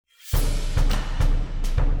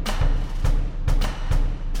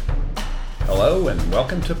Hello and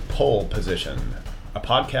welcome to Pole Position, a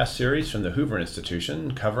podcast series from the Hoover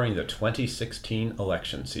Institution covering the 2016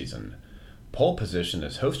 election season. Pole Position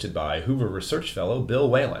is hosted by Hoover Research Fellow Bill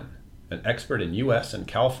Whalen, an expert in U.S. and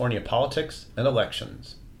California politics and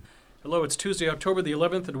elections. Hello, it's Tuesday, October the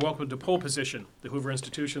 11th, and welcome to Pole Position, the Hoover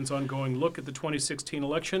Institution's ongoing look at the 2016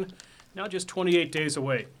 election, now just 28 days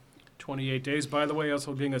away. 28 days, by the way,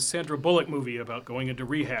 also being a Sandra Bullock movie about going into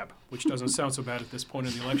rehab, which doesn't sound so bad at this point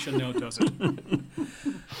in the election, now does it?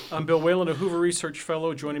 I'm Bill Whalen, a Hoover Research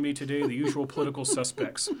Fellow. Joining me today, the usual political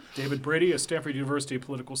suspects. David Brady, a Stanford University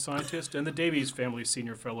political scientist, and the Davies Family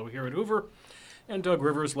Senior Fellow here at Hoover. And Doug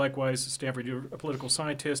Rivers, likewise a Stanford political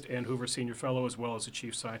scientist and Hoover Senior Fellow, as well as a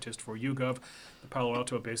Chief Scientist for YouGov, the Palo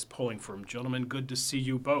Alto-based polling firm. Gentlemen, good to see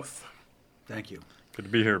you both. Thank you. Good to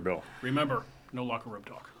be here, Bill. Remember, no locker room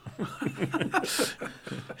talk.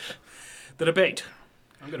 The debate.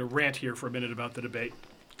 I'm going to rant here for a minute about the debate.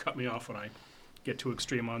 Cut me off when I get too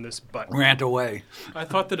extreme on this, but Rant away. I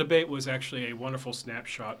thought the debate was actually a wonderful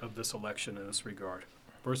snapshot of this election in this regard.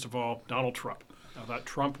 First of all, Donald Trump. I thought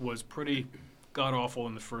Trump was pretty god-awful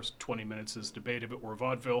in the first 20 minutes of this debate. If it were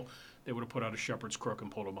vaudeville, they would have put out a shepherd's crook and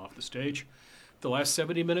pulled him off the stage. The last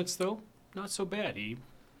 70 minutes, though, not so bad. He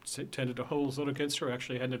tended to hold his own against her,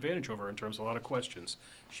 actually had an advantage over her in terms of a lot of questions.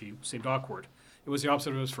 She seemed awkward. It was the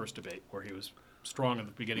opposite of his first debate, where he was strong at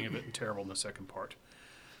the beginning of it and terrible in the second part.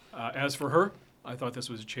 As for her, I thought this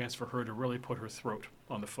was a chance for her to really put her foot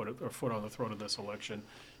on the throat of this election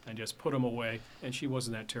and just put him away, and she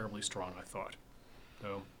wasn't that terribly strong, I thought.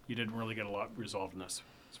 So you didn't really get a lot resolved in this,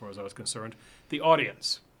 as far as I was concerned. The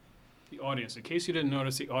audience, in case you didn't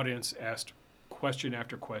notice, the audience asked question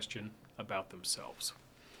after question about themselves.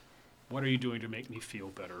 What are you doing to make me feel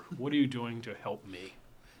better? What are you doing to help me?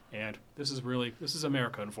 And this is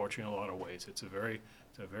America, unfortunately, in a lot of ways. It's a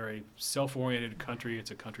very self-oriented country.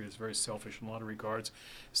 It's a country that's very selfish in a lot of regards.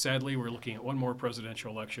 Sadly, we're looking at one more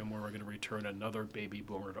presidential election where we're going to return another baby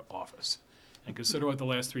boomer to office. And consider what the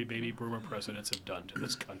last three baby boomer presidents have done to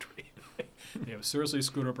this country. They have seriously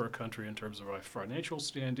screwed up our country in terms of our financial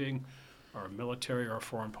standing, our military, our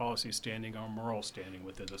foreign policy standing, our moral standing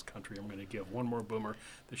within this country. I'm going to give one more boomer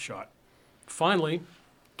the shot. Finally,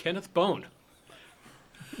 Kenneth Bone.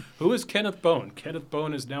 Who is Kenneth Bone? Kenneth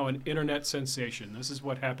Bone is now an internet sensation. This is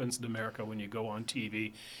what happens in America when you go on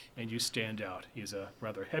TV and you stand out. He's a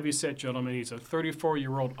rather heavy-set gentleman. He's a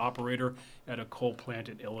 34-year-old operator at a coal plant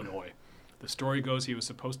in Illinois. The story goes he was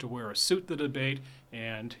supposed to wear a suit to the debate,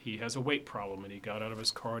 and he has a weight problem, and he got out of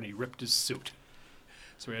his car and he ripped his suit.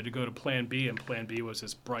 So he had to go to Plan B, and Plan B was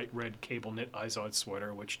his bright red cable knit Izod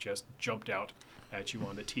sweater, which just jumped out at you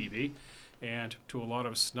on the TV. And to a lot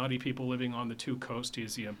of snotty people living on the two coasts, he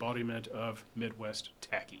is the embodiment of Midwest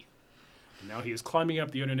tacky. And now he is climbing up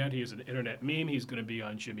the internet. He is an internet meme. He's going to be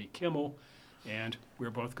on Jimmy Kimmel. And we're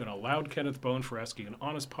both going to laud Kenneth Bone for asking an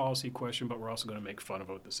honest policy question, but we're also going to make fun of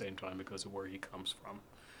him at the same time because of where he comes from.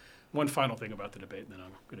 One final thing about the debate, and then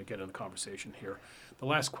I'm going to get in the conversation here. The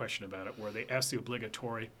last question about it, where they asked the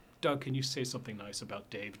obligatory, Doug, can you say something nice about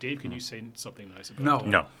Dave? Dave, can you say something nice about Doug?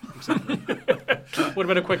 No. Exactly. Would have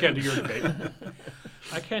been a quick end to your debate.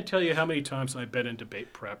 I can't tell you how many times I've been in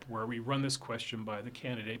debate prep where we run this question by the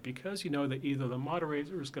candidate because you know that either the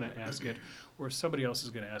moderator is going to ask it or somebody else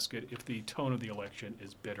is going to ask it if the tone of the election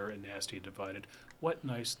is bitter and nasty and divided. What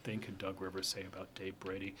nice thing can Doug Rivers say about Dave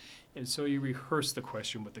Brady? And so you rehearse the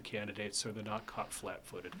question with the candidates so they're not caught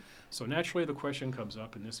flat-footed. So naturally the question comes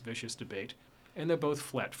up in this vicious debate, and they're both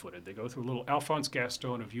flat-footed. They go through a little Alphonse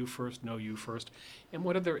Gaston of you first, no you first. And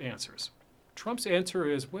what are their answers? Trump's answer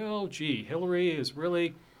is, well, gee, Hillary is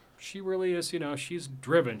really, she's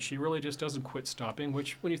driven. She really just doesn't quit stopping,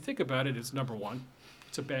 which when you think about it, is number one.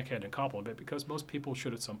 It's a backhanded compliment because most people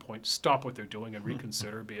should at some point stop what they're doing and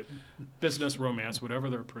reconsider, be it business, romance, whatever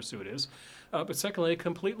their pursuit is. But secondly, it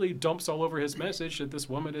completely dumps all over his message that this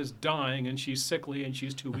woman is dying and she's sickly and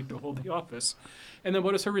she's too weak to hold the office. And then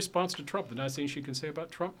what is her response to Trump? The nice thing she can say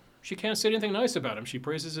about Trump? She can't say anything nice about him. She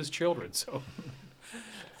praises his children. So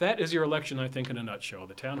that is your election, I think, in a nutshell.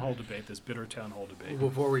 The town hall debate, this bitter town hall debate.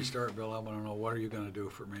 Before we start, Bill, I want to know, what are you going to do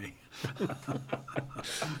for me?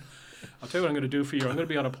 I'll tell you what I'm going to do for you. I'm going to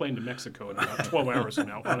be on a plane to Mexico in about 12 hours from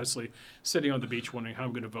now, honestly, sitting on the beach wondering how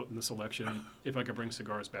I'm going to vote in this election and if I can bring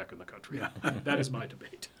cigars back in the country. Yeah. That is my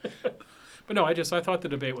debate. But no, I thought the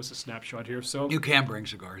debate was a snapshot here. So You can bring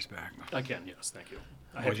cigars back. I can, yes, thank you.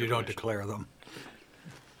 But you don't declare them.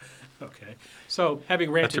 Okay. So having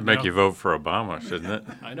ranted That should make now, you vote for Obama, shouldn't it?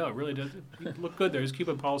 I know, it really does. You look good there. His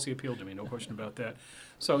Cuban policy appealed to me, no question about that.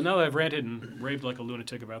 So now that I've ranted and raved like a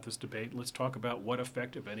lunatic about this debate, let's talk about what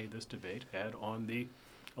effect, if any, this debate had on the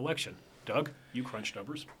election. Doug, you crunch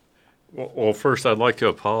numbers. Well, first, I'd like to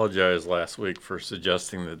apologize last week for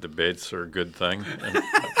suggesting that debates are a good thing in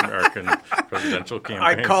American presidential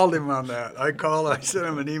campaigns. I called him on that. I sent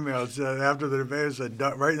him an email. Said after the debate, I said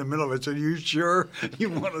right in the middle of it, said, "You sure you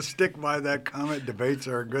want to stick by that comment? Debates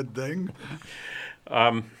are a good thing."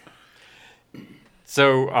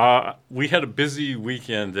 So we had a busy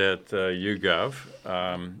weekend at YouGov.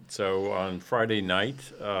 So on Friday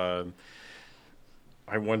night,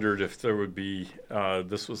 I wondered if there would be,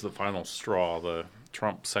 this was the final straw, the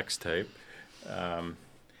Trump sex tape.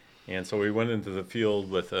 And so we went into the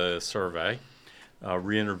field with a survey,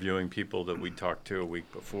 re-interviewing people that we talked to a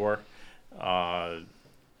week before.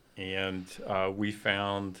 And we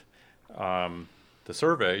found the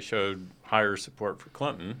survey showed higher support for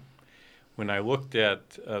Clinton. When I looked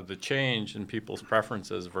at the change in people's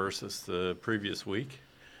preferences versus the previous week,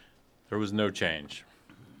 there was no change,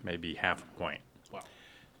 maybe half a point.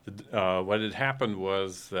 What had happened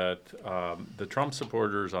was that the Trump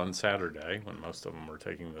supporters on Saturday, when most of them were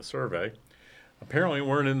taking the survey, apparently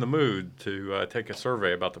weren't in the mood to take a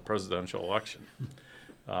survey about the presidential election.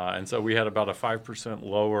 And so we had about a 5%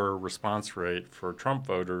 lower response rate for Trump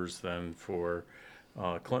voters than for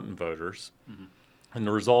Clinton voters. Mm-hmm. And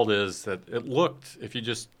the result is that it looked, if you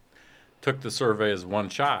just took the survey as one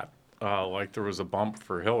shot, like there was a bump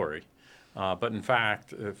for Hillary. But in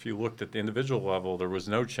fact, if you looked at the individual level, there was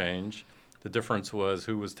no change. The difference was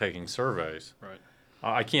who was taking surveys. Right.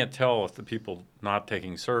 I can't tell if the people not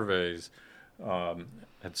taking surveys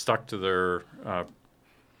had stuck to their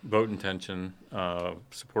vote intention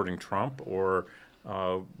supporting Trump or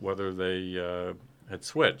whether they had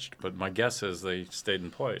switched. But my guess is they stayed in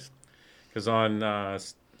place. Because on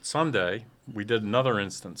Sunday, we did another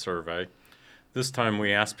instant survey. This time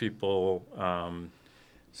we asked people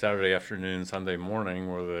Saturday afternoon, Sunday morning,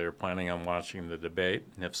 whether they were planning on watching the debate,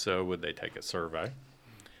 and if so, would they take a survey?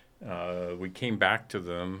 We came back to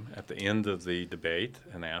them at the end of the debate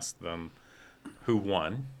and asked them who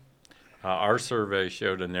won. Our survey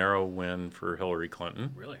showed a narrow win for Hillary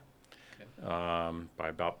Clinton. Really? Okay. By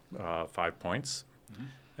about 5 points. Mm-hmm.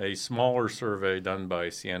 A smaller survey done by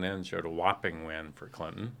CNN showed a whopping win for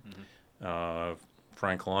Clinton. Mm-hmm.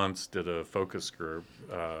 Frank Luntz did a focus group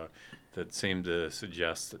that seemed to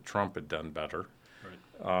suggest that Trump had done better.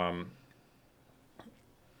 Right.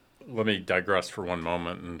 Let me digress for one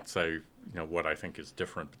moment and say, what I think is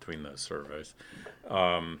different between those surveys.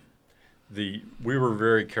 We were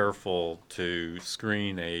very careful to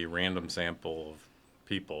screen a random sample of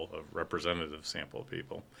people, a representative sample of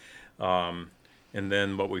people. And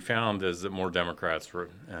then what we found is that more Democrats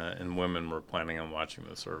and women were planning on watching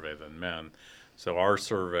the survey than men. So our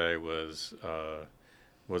survey was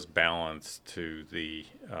balanced to the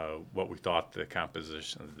what we thought the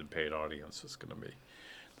composition of the debate audience was going to be.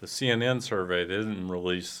 The CNN survey, they didn't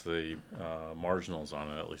release the marginals on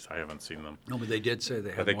it. At least I haven't seen them. No, but they did say they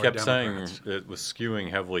had But they more kept Democrats. saying it was skewing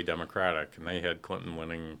heavily Democratic, and they had Clinton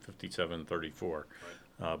winning 57-34,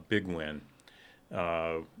 big win,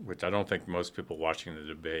 which I don't think most people watching the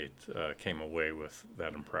debate came away with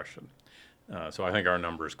that impression. So I think our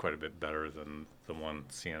number is quite a bit better than the one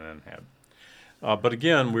CNN had. But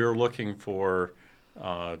again, we were looking for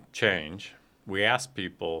change. We asked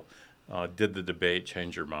people, did the debate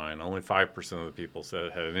change your mind? Only 5% of the people said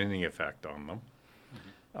it had any effect on them.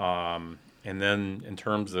 Mm-hmm. And then in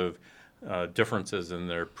terms of differences in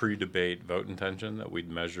their pre-debate vote intention that we'd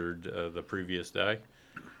measured the previous day,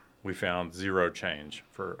 we found zero change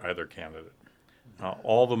for either candidate.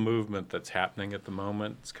 All the movement that's happening at the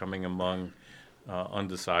moment is coming among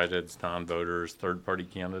undecideds, non-voters, third-party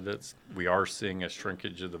candidates. We are seeing a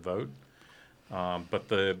shrinkage of the vote. But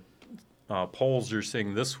the polls you're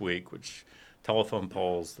seeing this week, which telephone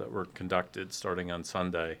polls that were conducted starting on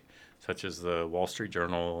Sunday, such as the Wall Street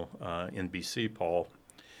Journal NBC poll,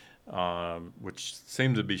 which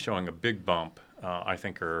seem to be showing a big bump, I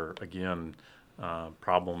think are, again,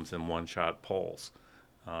 problems in one-shot polls.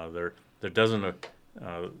 There doesn't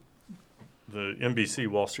the NBC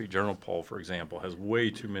Wall Street Journal poll, for example, has way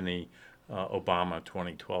too many Obama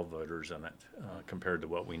 2012 voters in it compared to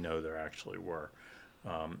what we know there actually were.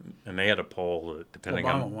 And they had a poll that, depending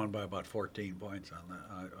Obama on... won by about 14 points on that.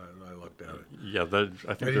 I looked at it. Yeah, I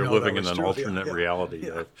think I they're know living that in was an true. alternate Yeah.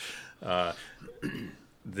 reality. Yeah.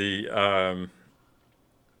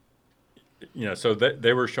 So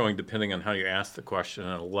they were showing, depending on how you ask the question,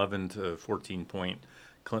 an 11 to 14 point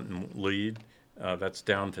Clinton lead. That's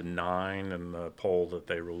down to 9 in the poll that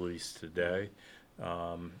they released today.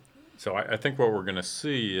 So I think what we're going to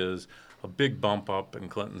see is a big bump up in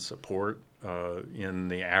Clinton's support in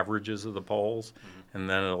the averages of the polls, and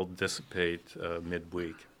then it'll dissipate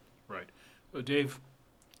midweek. Right. Well, Dave,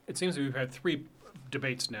 It seems that we've had 3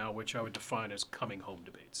 debates now, which I would define as coming home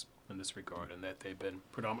debates in this regard, and that they've been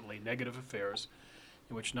predominantly negative affairs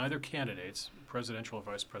in which neither candidates, presidential or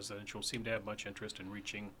vice presidential, seem to have much interest in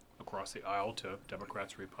reaching across the aisle to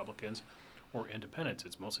Democrats, Republicans, or independents.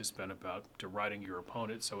 It's mostly spent about deriding your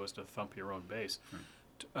opponent so as to thump your own base.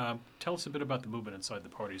 Tell us a bit about the movement inside the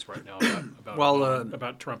parties right now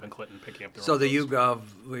about Trump and Clinton picking up their So own the votes. YouGov,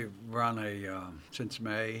 we've run since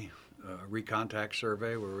May, recontact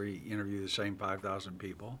survey where we interview the same 5,000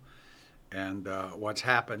 people. And what's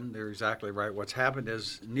happened, they're exactly right. What's happened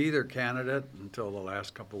is neither candidate until the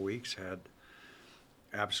last couple of weeks had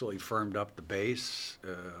absolutely firmed up the base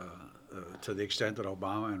to the extent that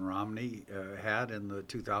Obama and Romney had in the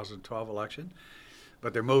 2012 election.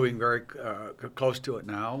 But they're moving very close to it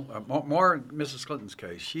now. More in Mrs. Clinton's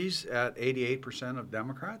case. She's at 88% of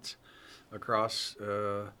Democrats across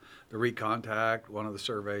the recontact, one of the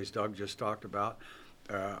surveys Doug just talked about.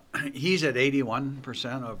 He's at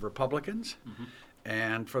 81% of Republicans. Mm-hmm.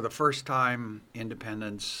 And for the first time,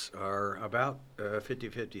 independents are about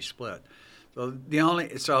 50-50 split.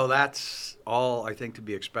 So that's all I think to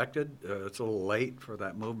be expected. It's a little late for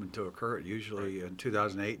that movement to occur. Usually in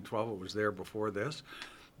 2008 and 12, it was there before this.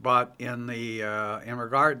 But in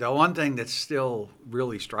regard, the one thing that's still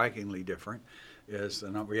really strikingly different is the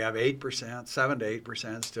number. We have 8%, 7 to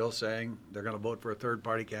 8% still saying they're going to vote for a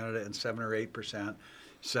third-party candidate, and 7 or 8%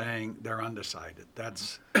 saying they're undecided.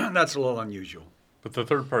 That's that's a little unusual. But the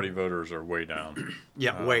third-party voters are way down.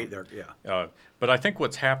 Yeah, way there. Yeah. But I think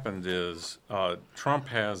what's happened is Trump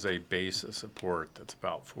has a base of support that's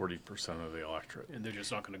about 40% of the electorate. And they're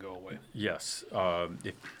just not going to go away. Yes.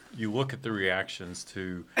 If you look at the reactions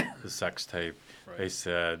to the sex tape, Right. They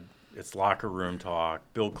said it's locker room talk,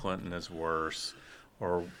 Bill Clinton is worse,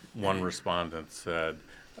 or one respondent said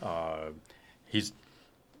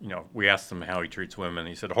we asked him how he treats women.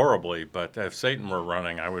 He said horribly, but if Satan were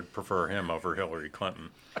running, I would prefer him over Hillary Clinton.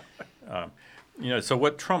 So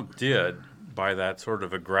what Trump did by that sort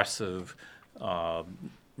of aggressive,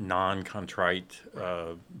 non-contrite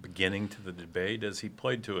beginning to the debate is he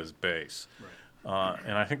played to his base. Right.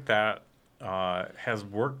 And I think that has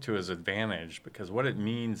worked to his advantage because what it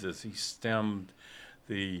means is he stemmed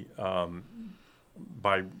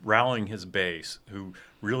by rallying his base, who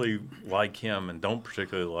really like him and don't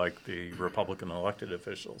particularly like the Republican elected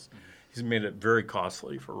officials. He's made it very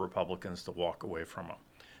costly for Republicans to walk away from him.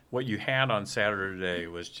 What you had on Saturday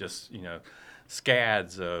was just,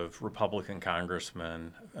 scads of Republican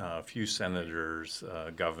congressmen, a few senators,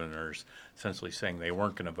 governors, essentially saying they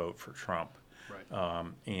weren't going to vote for Trump. Right.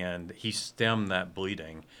 And he stemmed that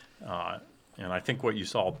bleeding. And I think what you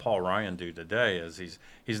saw Paul Ryan do today is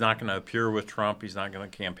he's not going to appear with Trump. He's not going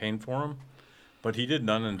to campaign for him, but he did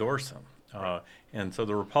not endorse him. And so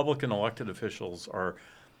the Republican elected officials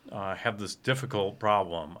have this difficult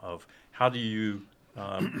problem of how do you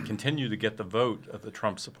continue to get the vote of the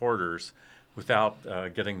Trump supporters without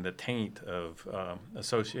getting the taint of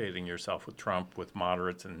associating yourself with Trump, with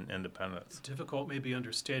moderates and independents. Difficult may be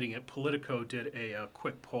understating it. Politico did a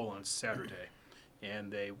quick poll on Saturday.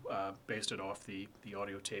 And they based it off the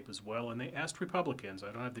audio tape as well. And they asked Republicans,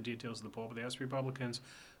 I don't have the details of the poll, but they asked Republicans,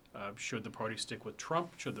 should the party stick with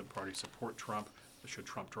Trump? Should the party support Trump? Or should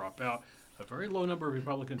Trump drop out? A very low number of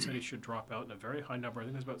Republicans said he should drop out, and a very high number, I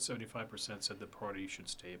think it was about 75%, said the party should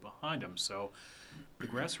stay behind him. So the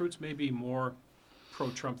grassroots may be more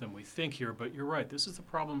pro-Trump than we think here, but you're right. This is the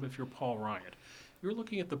problem if you're Paul Ryan. You're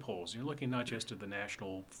looking at the polls. You're looking not just at the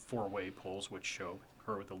national four-way polls, which show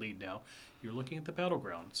her with the lead now. You're looking at the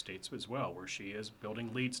battleground states as well, where she is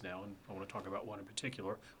building leads now, and I want to talk about one in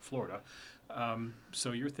particular, Florida.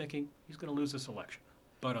 So you're thinking he's going to lose this election.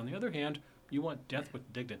 But on the other hand, you want death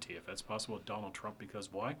with dignity, if that's possible, with Donald Trump,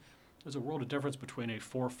 because why? There's a world of difference between a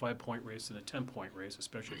 4 or 5 point race and a 10-point race,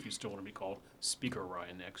 especially if you still want to be called Speaker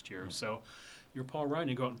Ryan next year. So you're Paul Ryan,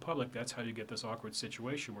 you go out in public, that's how you get this awkward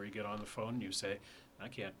situation where you get on the phone and you say, I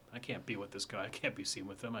can't be with this guy. I can't be seen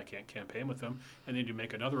with him. I can't campaign with him. And then you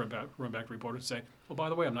make another run back report and say, well, by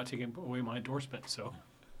the way, I'm not taking away my endorsement. So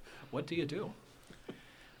what do you do?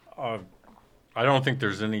 I don't think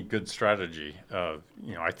there's any good strategy.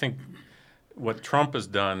 I think what Trump has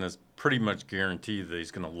done is pretty much guaranteed that he's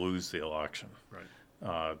going to lose the election.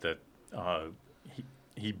 Right.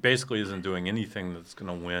 He basically isn't doing anything that's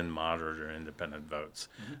going to win moderate or independent votes.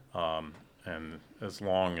 Mm-hmm. And as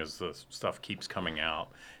long as the stuff keeps coming out,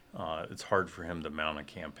 it's hard for him to mount a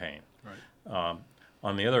campaign. Right.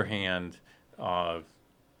 On the other hand, the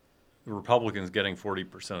Republicans getting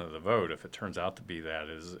 40% of the vote, if it turns out to be that,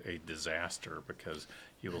 is a disaster because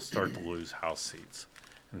you will start to lose House seats.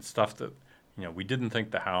 And stuff that we didn't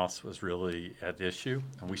think the House was really at issue,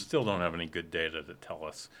 and we still don't have any good data to tell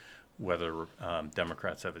us whether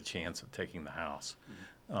Democrats have a chance of taking the House.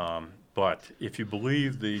 But if you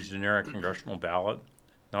believe the generic congressional ballot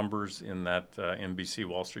numbers in that NBC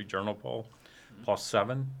Wall Street Journal poll,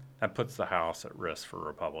 +7, that puts the House at risk for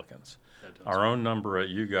Republicans. Our own number at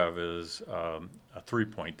YouGov is a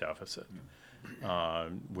 3-point deficit,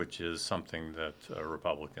 which is something that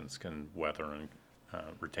Republicans can weather and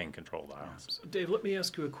retain control of the House. So Dave, let me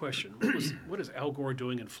ask you a question. What is Al Gore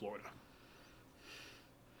doing in Florida?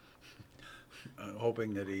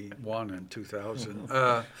 Hoping that he won in 2000.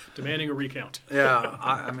 Demanding a recount. Yeah,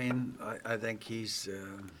 I mean, I think he's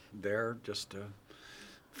there just to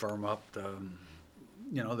firm up the,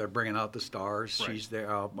 they're bringing out the stars. Right. She's there.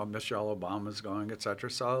 Michelle Obama's going, et cetera.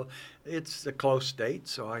 So it's a close state.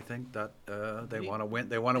 So I think that they want to win.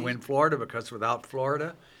 They want to win Florida because without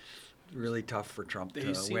Florida, really tough for Trump to win.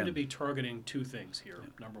 They seem to be targeting two things here.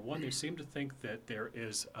 Number one, they seem to think that there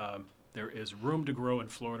is room to grow in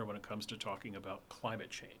Florida when it comes to talking about climate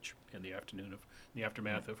change in the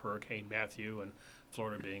aftermath of Hurricane Matthew and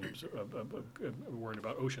Florida being worried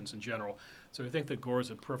about oceans in general. So I think that Gore is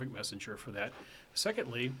a perfect messenger for that.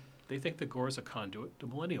 Secondly, they think that Gore is a conduit to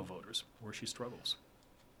millennial voters, where she struggles.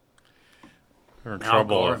 They're in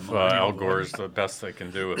trouble if Al Gore is the best they can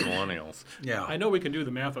do with millennials. Yeah, I know we can do the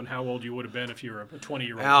math on how old you would have been if you were a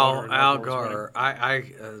 20-year-old voter. Al Gore.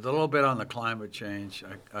 The little bit on the climate change,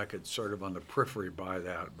 I could sort of on the periphery buy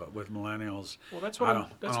that, but with millennials, well, that's what I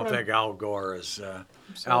don't think Al Gore is.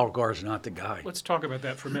 Al Gore's not the guy. Let's talk about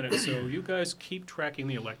that for a minute. So you guys keep tracking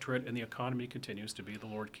the electorate, and the economy continues to be the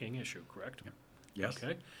Lord King issue, correct? Yes.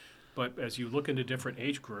 Okay. But as you look into different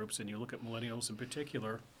age groups, and you look at millennials in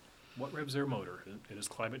particular, what revs their motor? And is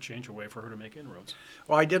climate change a way for her to make inroads?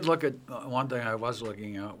 Well, I did look at one thing I was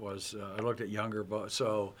looking at was I looked at younger voters.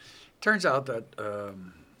 So it turns out that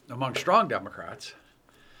among strong Democrats,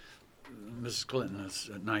 Mrs. Clinton is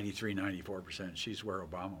at 93, 94%. She's where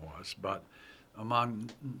Obama was. But among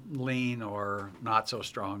lean or not so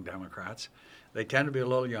strong Democrats, they tend to be a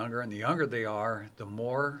little younger. And the younger they are, the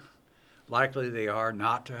more likely they are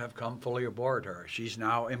not to have come fully aboard her. She's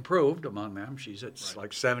now improved among them. She's at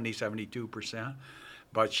like 70, 72%.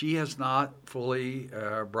 But she has not fully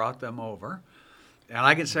brought them over. And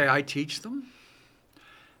I can say I teach them.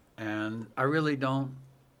 And I really don't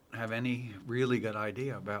have any really good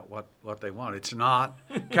idea about what they want. It's not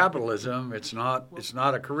capitalism. It's not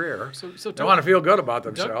a career. So they want to feel good about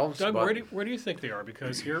themselves. Doug, where do you think they are?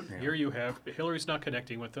 Because here you have Hillary's not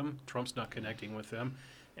connecting with them. Trump's not connecting with them.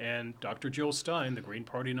 And Dr. Jill Stein, the Green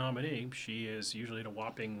Party nominee, she is usually at a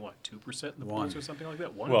whopping, 2% in the polls or something like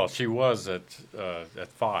that? Well, she was at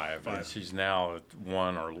 5, and she's now at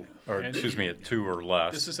 1 at 2 or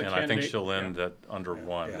less, and I think she'll end at under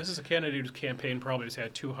 1. Yeah. This is a candidate whose campaign probably has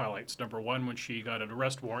had two highlights. Number one, when she got an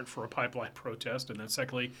arrest warrant for a pipeline protest, and then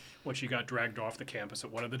secondly, when she got dragged off the campus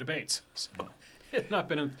at one of the debates. So it's not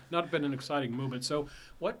been an exciting movement. So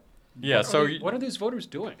what are these voters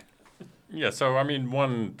doing? Yeah, so I mean,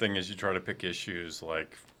 one thing is you try to pick issues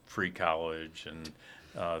like free college and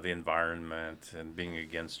the environment and being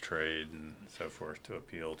against trade and so forth to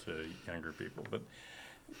appeal to younger people.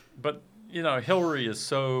 But Hillary is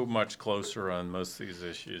so much closer on most of these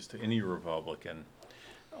issues to any Republican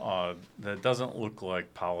that it doesn't look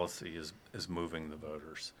like policy is moving the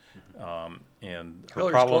voters. And her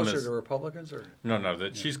Hillary's problem closer is to Republicans, or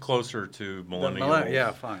that she's closer to millennials.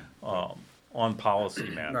 Yeah, fine. On policy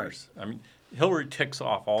matters. Right. I mean, Hillary ticks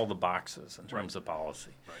off all the boxes in terms of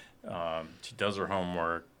policy. Right. She does her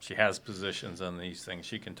homework. She has positions on these things.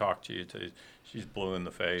 She can talk to you. She's blue in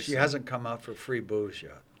the face. She hasn't come out for free booze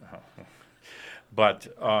yet. But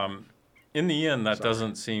in the end, that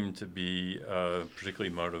doesn't seem to be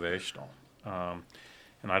particularly motivational.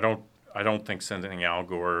 And I don't think sending Al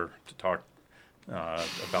Gore to talk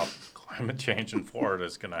about climate change in Florida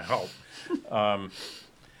is going to help.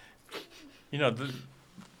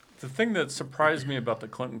 The thing that surprised me about the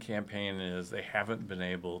Clinton campaign is they haven't been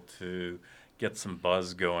able to get some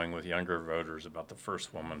buzz going with younger voters about the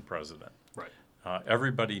first woman president. Right.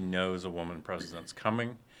 Everybody knows a woman president's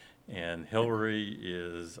coming, and Hillary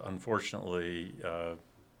is unfortunately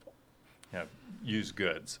used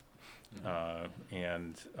goods. But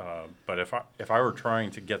if I were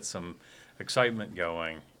trying to get some excitement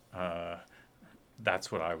going,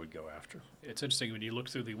 that's what I would go after. It's interesting when you look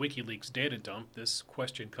through the WikiLeaks data dump, this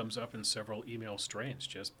question comes up in several email strains.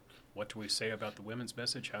 Just what do we say about the women's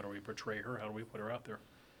message? How do we portray her? How do we put her out there?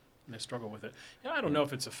 And they struggle with it. I don't know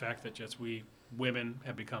if it's a fact that just we women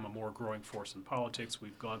have become a more growing force in politics.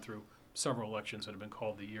 We've gone through several elections that have been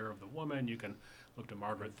called the year of the woman. You can look to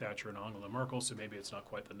Margaret Thatcher and Angela Merkel, so maybe it's not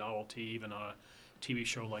quite the novelty. Even on a TV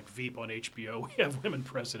show like Veep on HBO, we have women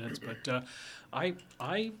presidents. But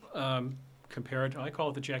I compare it, I call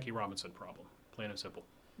it the Jackie Robinson problem, plain and simple.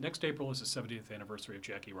 Next April is the 70th anniversary of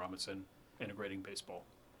Jackie Robinson integrating baseball,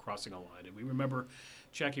 crossing a line. And we remember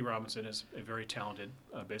Jackie Robinson is a very talented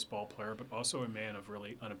baseball player, but also a man of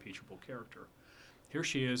really unimpeachable character. Here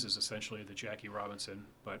she is essentially the Jackie Robinson,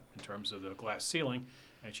 but in terms of the glass ceiling,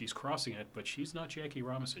 and she's crossing it, but she's not Jackie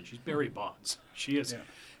Robinson. She's Barry Bonds. She is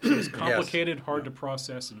complicated, hard to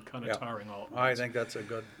process, and kind of tiring all at once. I think that's a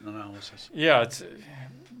good analysis. Yeah,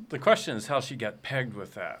 the question is how she got pegged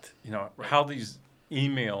with that. You know, how these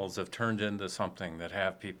emails have turned into something that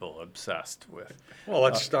have people obsessed with. Well,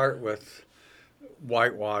 let's start with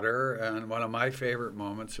Whitewater, and one of my favorite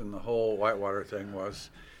moments in the whole Whitewater thing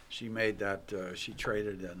was she made that she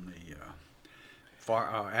traded in the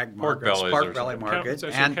ag market, Spark Belly market,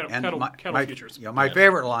 cattle futures. My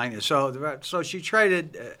favorite line is so she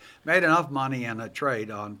traded, made enough money in a trade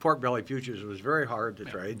on pork belly futures. It was very hard to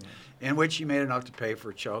trade, in which she made enough to pay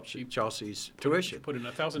for Chelsea's tuition. Put in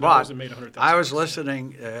 $1,000 and made $100,000. I was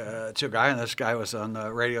listening to a guy, and this guy was on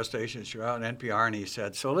the radio station in Chicago, on NPR, and he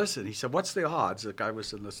said, "So listen," he said, "what's the odds?" The guy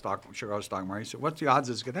was in the Chicago stock market. He said, "What's the odds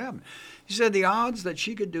this could happen?" He said, "The odds that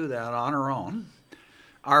she could do that on her own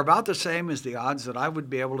are about the same as the odds that I would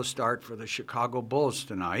be able to start for the Chicago Bulls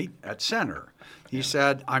tonight at center." He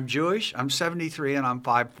said, "I'm Jewish, I'm 73, and I'm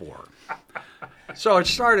 5'4". So it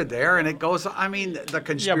started there, and it goes, I mean, the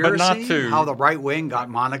conspiracy, how the right wing got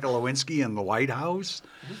Monica Lewinsky in the White House.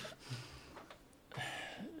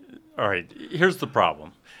 All right, here's the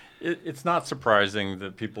problem. It's not surprising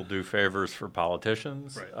that people do favors for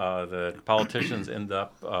politicians, that politicians end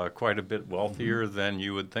up quite a bit wealthier than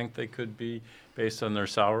you would think they could be based on their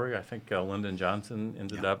salary. I think Lyndon Johnson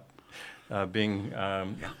ended up being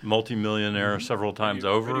multimillionaire several times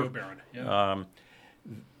over. Baron.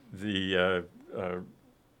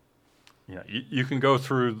 You can go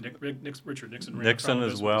through Richard Nixon. Nixon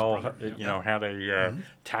as well. Had a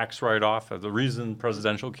tax write-off. The reason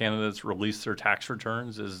presidential candidates release their tax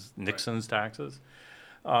returns is Nixon's taxes.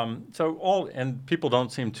 And people don't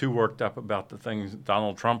seem too worked up about the things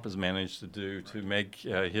Donald Trump has managed to do to make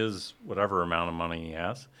his whatever amount of money he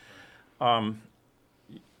has.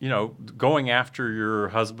 Going after your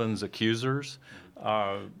husband's accusers.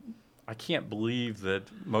 I can't believe that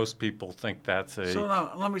most people think that's a... So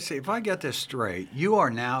now, let me see. If I get this straight, you are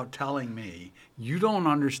now telling me you don't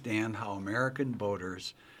understand how American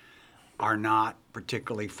voters are not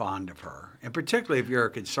particularly fond of her, and particularly if you're a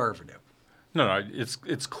conservative. No,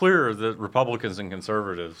 it's clear that Republicans and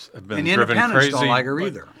conservatives have been driven crazy. And independents don't like her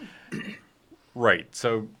either. Right.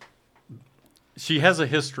 So she has a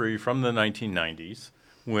history from the 1990s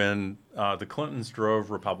when the Clintons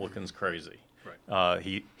drove Republicans crazy.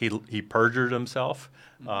 He perjured himself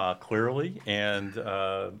clearly and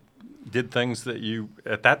did things that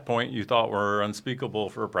at that point you thought were unspeakable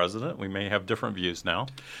for a president. We may have different views now.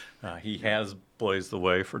 He has blazed the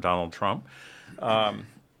way for Donald Trump. But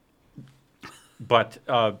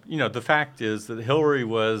the fact is that Hillary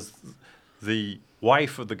was the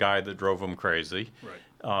wife of the guy that drove him crazy.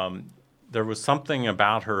 Right. There was something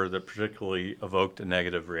about her that particularly evoked a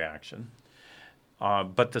negative reaction.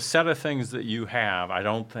 But the set of things that you have, I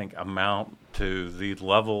don't think amount to the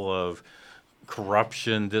level of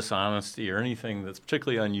corruption, dishonesty, or anything that's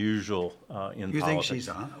particularly unusual in politics. You think she's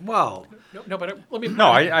on? Well, no, but let me.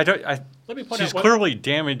 Let me point out. She's clearly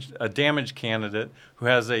a damaged candidate who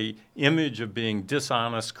has a image of being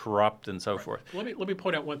dishonest, corrupt, and so forth. Let me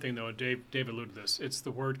point out one thing though. Dave alluded to this. It's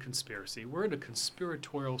the word conspiracy. We're in a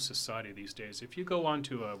conspiratorial society these days. If you go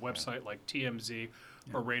onto a website like TMZ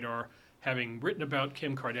or Radar, having written about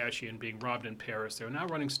Kim Kardashian being robbed in Paris, they're now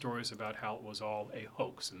running stories about how it was all a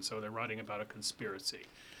hoax, and so they're writing about a conspiracy.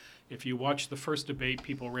 If you watch the first debate,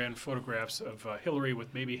 people ran photographs of Hillary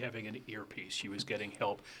with maybe having an earpiece. She was getting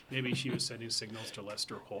help. Maybe she was sending signals to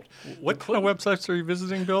Lester Holt. What kind of websites are you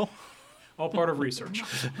visiting, Bill? All part of research.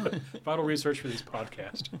 Vital research for this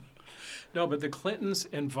podcast. No, but the Clintons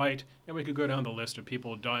invite, and we could go down the list of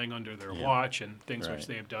people dying under their watch and things which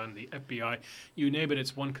they have done, the FBI, you name it,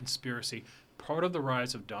 it's one conspiracy. Part of the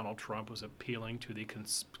rise of Donald Trump was appealing to the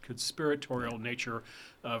conspiratorial nature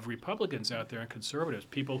of Republicans out there and conservatives,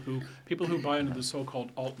 people who buy into the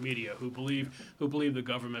so-called alt media, who believe the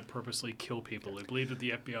government purposely kill people, who believe that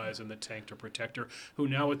the FBI is in the tank to protect her, who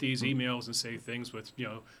now with these emails and say things with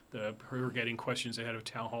her getting questions ahead of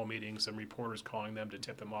town hall meetings and reporters calling them to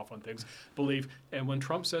tip them off on things, believe. And when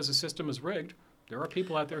Trump says the system is rigged, There are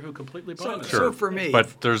people out there who completely buy this. So for me,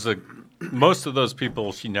 But most of those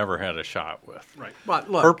people she never had a shot with. Right.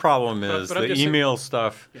 but look, Her problem is but I'm the just saying- email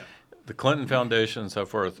stuff. Yeah. The Clinton Foundation and so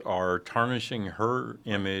forth are tarnishing her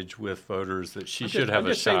image with voters that she should have I'm a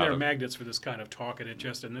just saying shot they're of. magnets for this kind of talk, and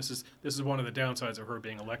this is one of the downsides of her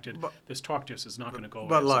being elected. This talk just is not going to go away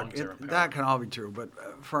But as long look, as they're in power. that can all be true. But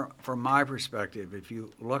from my perspective, if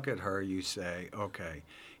you look at her, you say, okay,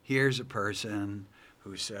 here's a person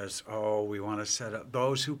who says, oh, we want to set up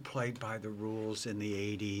those who played by the rules in the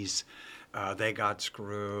 80s. They got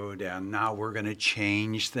screwed, and now we're going to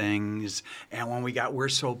change things. And we're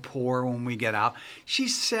so poor when we get out. She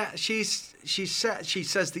says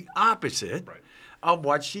the opposite Right. of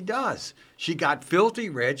what she does. She got filthy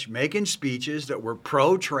rich making speeches that were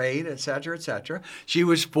pro-trade, et cetera, et cetera. She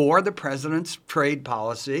was for the president's trade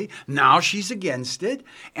policy. Now she's against it.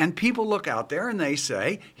 And people look out there and they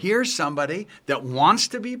say, here's somebody that wants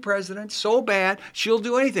to be president so bad, she'll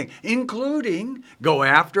do anything, including go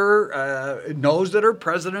after, knows that her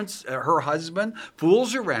president's, her husband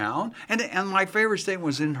fools around. And my favorite statement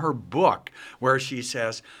was in her book where she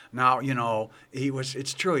says, now,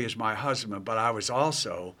 it's true he was my husband, but I was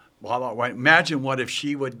also blah, blah, blah. Imagine what if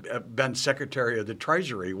she would have been Secretary of the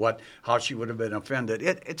Treasury, how she would have been offended.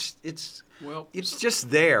 It's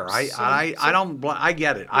just there. I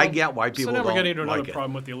get it. I get why people So now we're don't getting into another like it.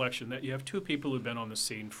 problem with the election, that you have two people who've been on the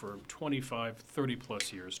scene for 25, 30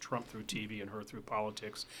 plus years, Trump through TV and her through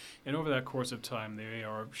politics. And over that course of time, they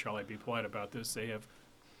are, shall I be polite about this, they have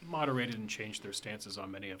moderated and changed their stances on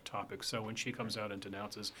many of topics. So when she comes out and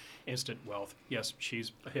denounces instant wealth, yes,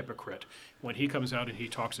 she's a hypocrite. When he comes out and he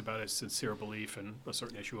talks about his sincere belief in a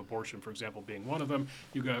certain issue, abortion, for example, being one of them,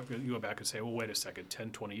 you go back and say, well, wait a second, 10,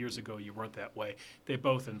 20 years ago, you weren't that way. They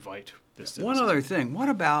both invite this. One other thing. What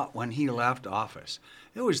about when he left office?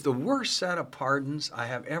 It was the worst set of pardons I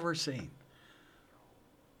have ever seen.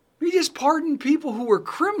 He just pardoned people who were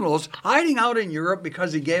criminals hiding out in Europe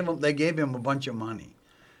because they gave him a bunch of money.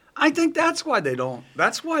 I think that's why they're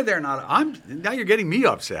not. Now you're getting me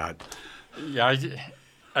upset. Yeah,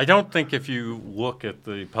 I don't think if you look at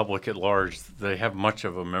the public at large, they have much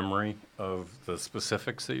of a memory of the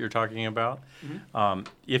specifics that you're talking about. Mm-hmm.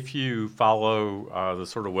 If you follow the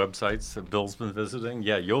sort of websites that Bill's been visiting,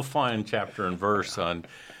 yeah, you'll find chapter and verse on,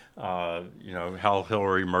 how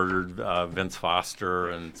Hillary murdered Vince Foster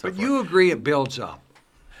and so forth. But you agree it builds up.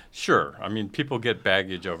 Sure. I mean, people get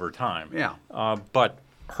baggage over time. Yeah. But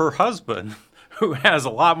her husband, who has a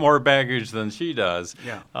lot more baggage than she does,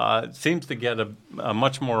 seems to get a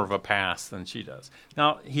much more of a pass than she does.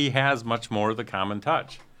 Now, he has much more of the common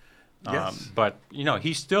touch. Yes. But,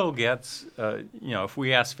 he still gets, if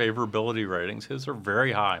we ask favorability ratings, his are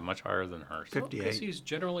very high, much higher than hers. 58. Because he's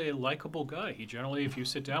generally a likable guy. He generally, if you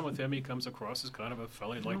sit down with him, he comes across as kind of a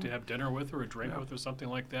fellow you'd like to have dinner with or a drink with or something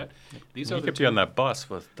like that. He could be on that bus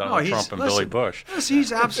with Donald Trump and Billy Bush. Yes,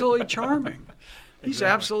 he's absolutely charming. He's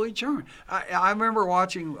absolutely charming. I remember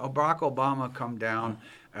watching Barack Obama come down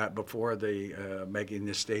before the making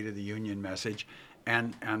the State of the Union message,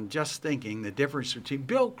 and just thinking the difference between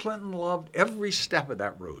Bill Clinton loved every step of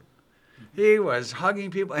that route. He was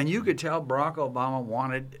hugging people, and you could tell Barack Obama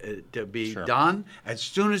wanted it to be done as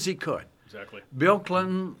soon as he could. Exactly. Bill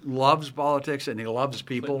Clinton loves politics and he loves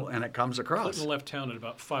people, and it comes across. Clinton left town at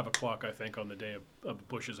about 5 o'clock, I think, on the day of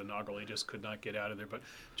Bush's inaugural. He just could not get out of there. But,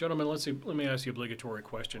 gentlemen, let me ask you an obligatory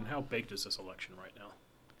question. How baked is this election right now?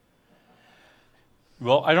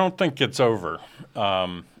 Well, I don't think it's over.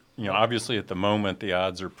 Obviously at the moment the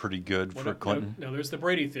odds are pretty good for Clinton. Now, there's the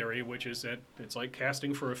Brady theory, which is that it's like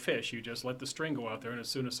casting for a fish. You just let the string go out there, and as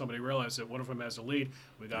soon as somebody realizes that one of them has a lead,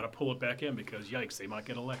 we got to pull it back in because, yikes, they might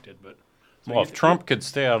get elected. But well, if Trump could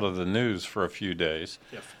stay out of the news for a few days,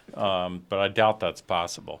 but I doubt that's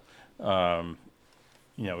possible. Every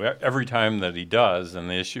time that he does and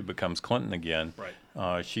the issue becomes Clinton again,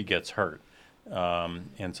 she gets hurt.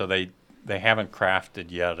 And so they haven't crafted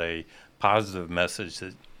yet a positive message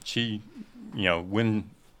that she,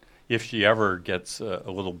 if she ever gets a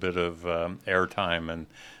little bit of airtime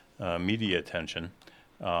and media attention,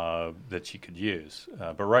 that she could use.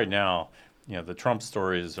 But right now, the Trump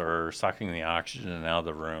stories are sucking the oxygen out of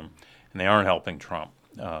the room, and they aren't helping Trump.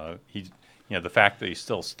 The fact that he's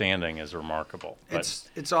still standing is remarkable.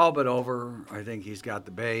 It's all but over. I think he's got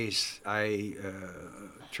the base. I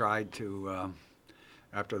tried to,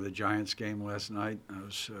 after the Giants game last night, I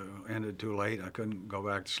was ended too late. I couldn't go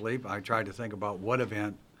back to sleep. I tried to think about what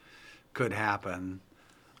event could happen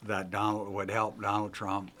that would help Donald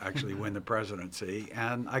Trump actually win the presidency,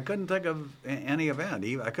 and I couldn't think of any event.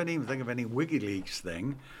 I couldn't even think of any WikiLeaks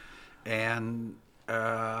thing, and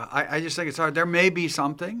I just think it's hard. There may be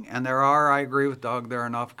something, and there are. I agree with Doug. There are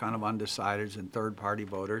enough kind of undecideds and third-party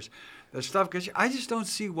voters. There's stuff because I just don't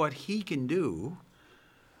see what he can do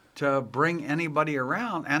to bring anybody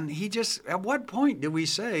around. And he just, at what point do we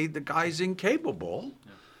say the guy's incapable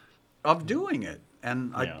of doing it?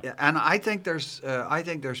 And I think there's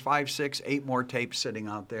 5, 6, 8 more tapes sitting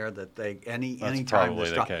out there that anytime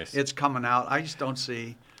it's coming out. I just don't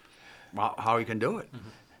see how he can do it. Mm-hmm.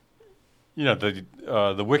 You know,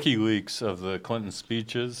 the WikiLeaks of the Clinton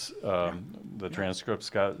speeches, the transcripts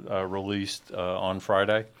got released on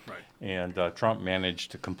Friday, Right. and Trump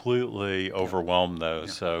managed to completely overwhelm those.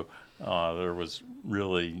 Yeah. So there was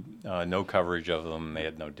really no coverage of them. They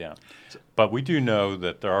had no down. But we do know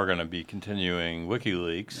that there are going to be continuing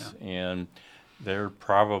WikiLeaks, and they're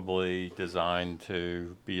probably designed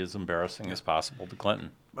to be as embarrassing as possible to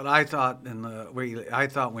Clinton. But I thought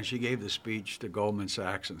when she gave the speech to Goldman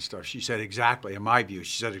Sachs and stuff, she said exactly, in my view,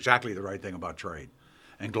 she said exactly the right thing about trade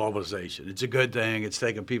and globalization. It's a good thing. It's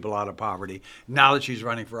taking people out of poverty. Now that she's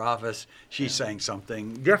running for office, she's saying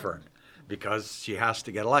something different because she has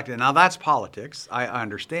to get elected. Now that's politics. I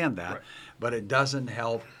understand that, Right. but it doesn't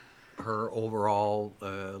help her overall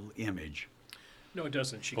image. No, it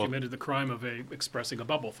doesn't. She committed the crime of expressing a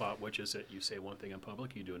bubble thought, which is that you say one thing in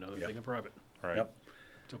public, you do another thing in private. Right. Yep.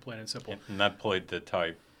 So plain and simple. And that played to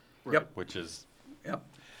type, Yep. which is Yep.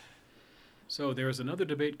 So there is another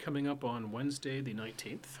debate coming up on Wednesday, the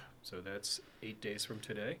 19th. So that's 8 days from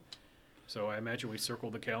today. So I imagine we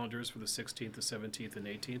circle the calendars for the 16th, the 17th, and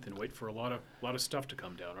 18th, and wait for a lot of stuff to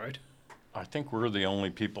come down, right? I think we're the only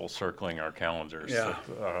people circling our calendars. Yeah.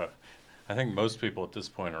 I think most people at this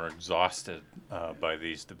point are exhausted by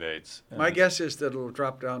these debates. My And guess is that it'll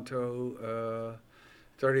drop down to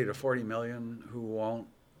 30 to 40 million who won't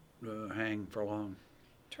hang for long.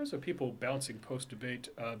 In terms of people bouncing post-debate,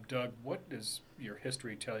 Doug, what does your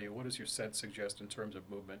history tell you? What does your sense suggest in terms of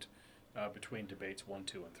movement between debates 1,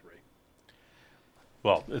 2, and 3?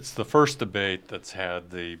 Well, it's the first debate that's had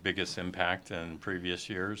the biggest impact in previous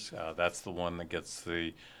years. That's the one that gets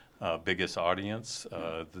the biggest audience.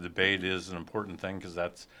 The debate is an important thing because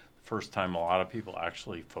that's the first time a lot of people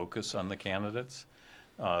actually focus on the candidates.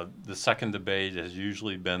 The second debate has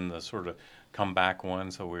usually been the sort of comeback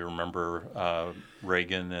one. So we remember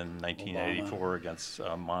Reagan in 1984 against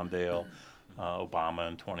Mondale, Obama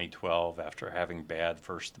in 2012 after having bad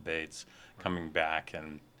first debates, coming back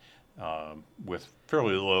and with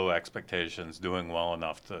fairly low expectations, doing well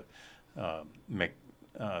enough to make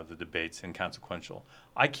the debates inconsequential.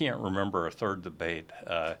 I can't remember a third debate,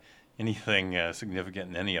 anything significant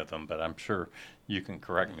in any of them, but I'm sure you can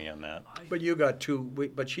correct me on that. But you got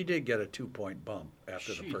but she did get a 2-point bump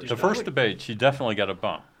after She the first. did. The first debate, she definitely got a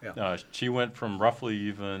bump. Yeah. She went from roughly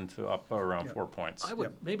even to up around 4 points. I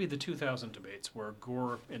would maybe the 2000 debates where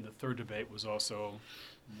Gore in the third debate was also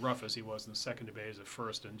rough as he was in the second debate as at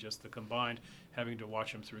first, and just the combined having to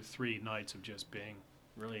watch him through 3 nights of just being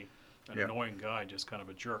really an annoying guy, just kind of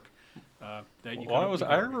a jerk. I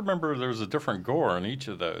remember there was a different Gore in each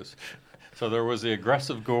of those. So there was the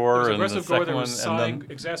aggressive Gore and the second one, and then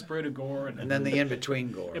exasperated Gore, and then the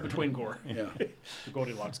in-between Gore. In between Gore. Yeah. The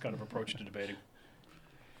Goldilocks kind of approach to debating.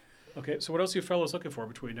 Okay, so what else are you fellows looking for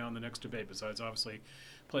between now and the next debate, besides obviously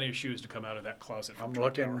plenty of shoes to come out of that closet from I'm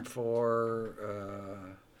Trump looking Tower? for,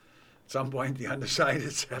 at some point, the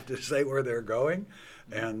undecideds have to say where they're going.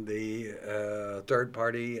 And the third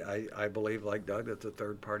party, I believe, like Doug, that the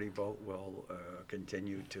third party vote will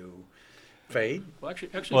continue to fade. Well, actually,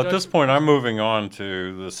 well, at Doug, this point, I'm moving on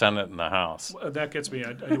to the Senate and the House. that gets me.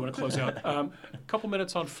 I do want to close out. A couple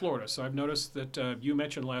minutes on Florida. So I've noticed that you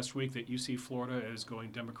mentioned last week that UC Florida is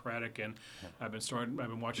going Democratic, and I've been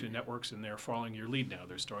watching the networks, and they're following your lead now.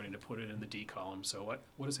 They're starting to put it in the D column. So what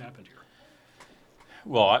has happened here?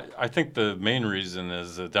 Well, I think the main reason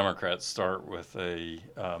is the Democrats start with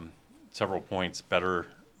several points better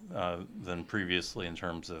than previously in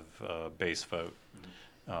terms of base vote,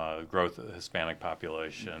 growth of the Hispanic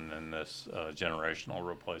population, and this generational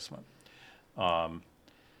replacement. But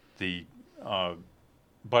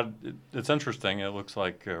it's interesting. It looks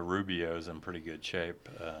like Rubio's in pretty good shape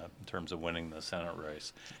in terms of winning the Senate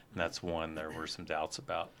race, and that's one there were some doubts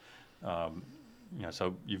about.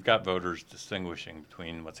 So you've got voters distinguishing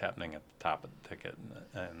between what's happening at the top of the ticket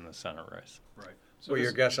and the Senate race. Right. So Well,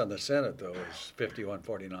 your guess on the Senate, though, is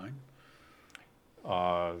 51-49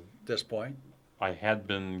 at this point? I had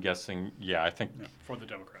been guessing, I think, for the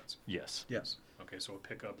Democrats. yes, Yes. Okay, so a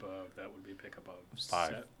pickup of that would be a pickup of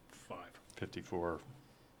 5. 5. 54.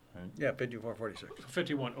 Yeah, 54-46. So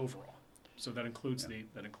 51 overall. So that includes the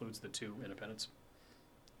 2 independents.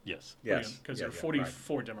 Yes. Yes. Because Yeah, there are yeah,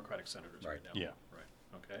 44 Democratic senators right now. Yeah.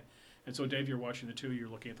 Right. Okay. And so, Dave, you're watching the two. You're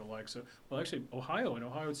looking at the likes of, well, actually, Ohio. In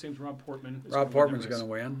Ohio, it seems Rob Portman is Rob gonna win Portman's that going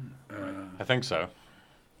race. to win. I think so.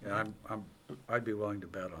 Yeah, I'd be willing to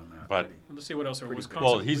bet on that. But- Let's see what else. Pretty Wisconsin.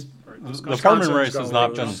 Well, he's or the Wisconsin- Portman Wisconsin's race has gonna not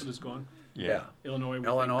lose. been. Wisconsin is gone. Yeah. Illinois. We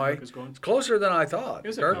Illinois. think Kirk is gone. It's closer than I thought.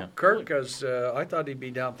 Is it? Kirk, Yeah. Kirk is, I thought he'd be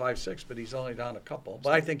down 5-6, but he's only down a couple.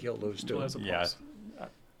 But I think he'll lose Still too. has a Yeah. plus.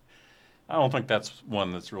 I don't think that's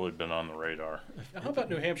one that's really been on the radar. Now, how about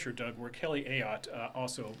New Hampshire, Doug, where Kelly Ayotte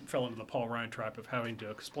also fell into the Paul Ryan trap of having to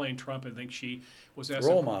explain Trump? I think she was asked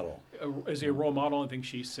Role model. Is he a role model? I think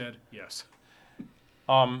she said yes.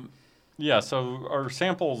 Yeah, so our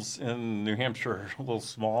samples in New Hampshire are a little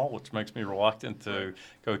small, which makes me reluctant to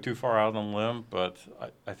go too far out on a limb, but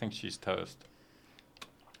I think she's toast.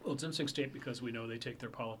 Well, it's an interesting state because we know they take their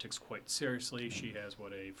politics quite seriously. She has,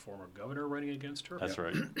 a former governor running against her? That's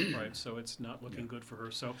right. Right, so it's not looking good for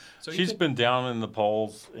her. So you She's think- been down in the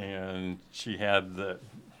polls, and she had the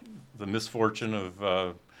misfortune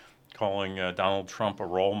of calling Donald Trump a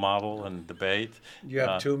role model in debate. You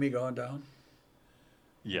have Toomey going down?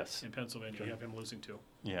 Yes. in Pennsylvania, you have him losing too.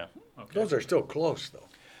 Yeah. Okay. Those are still close, though.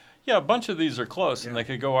 Yeah, a bunch of these are close, and Yeah. they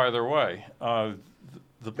could go either way. The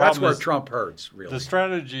That's problem where is Trump hurts, really. the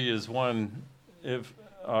strategy is one if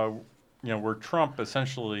where Trump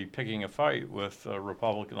essentially picking a fight with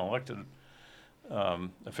Republican elected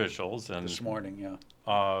officials, and This morning, yeah.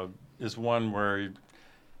 is one where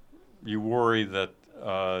you worry that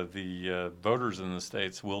the voters in the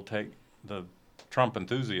states will take the Trump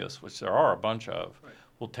enthusiasts, which there are a bunch of, Right.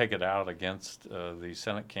 will take it out against the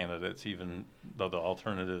Senate candidates, even though the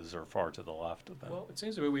alternatives are far to the left of them. Well, it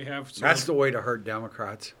seems to me we have That's the way to hurt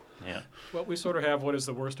Democrats. Yeah. well, we sort of have what is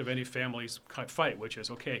the worst of any family's fight, which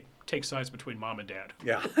is okay, take sides between mom and dad.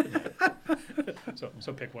 Yeah.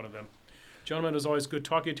 So pick one of them. Gentlemen, as always, good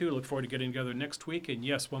talking to you. Look forward to getting together next week, and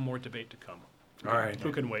yes, one more debate to come. All right.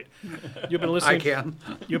 Who can wait? You've been I listening. can.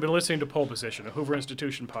 You've been listening to Pole Position, a Hoover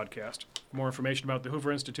Institution podcast. For more information about the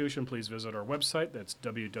Hoover Institution, please visit our website. That's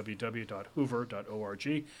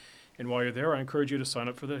www.hoover.org. And while you're there, I encourage you to sign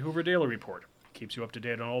up for the Hoover Daily Report. It keeps you up to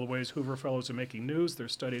date on all the ways Hoover Fellows are making news, their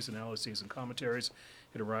studies, analyses, and commentaries.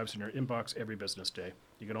 It arrives in your inbox every business day.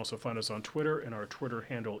 You can also find us on Twitter, and our Twitter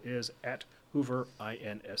handle is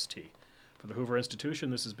 @HooverINST. For the Hoover Institution,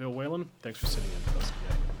 this is Bill Whalen. Thanks for sitting in with us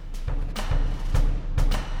today.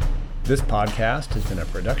 This podcast has been a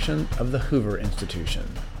production of the Hoover Institution.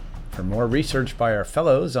 For more research by our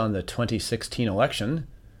fellows on the 2016 election,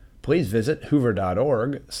 please visit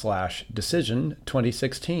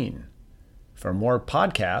hoover.org/decision2016. For more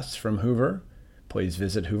podcasts from Hoover, please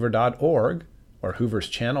visit hoover.org or Hoover's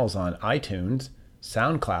channels on iTunes,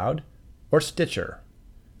 SoundCloud, or Stitcher.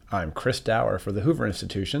 I'm Chris Dower for the Hoover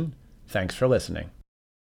Institution. Thanks for listening.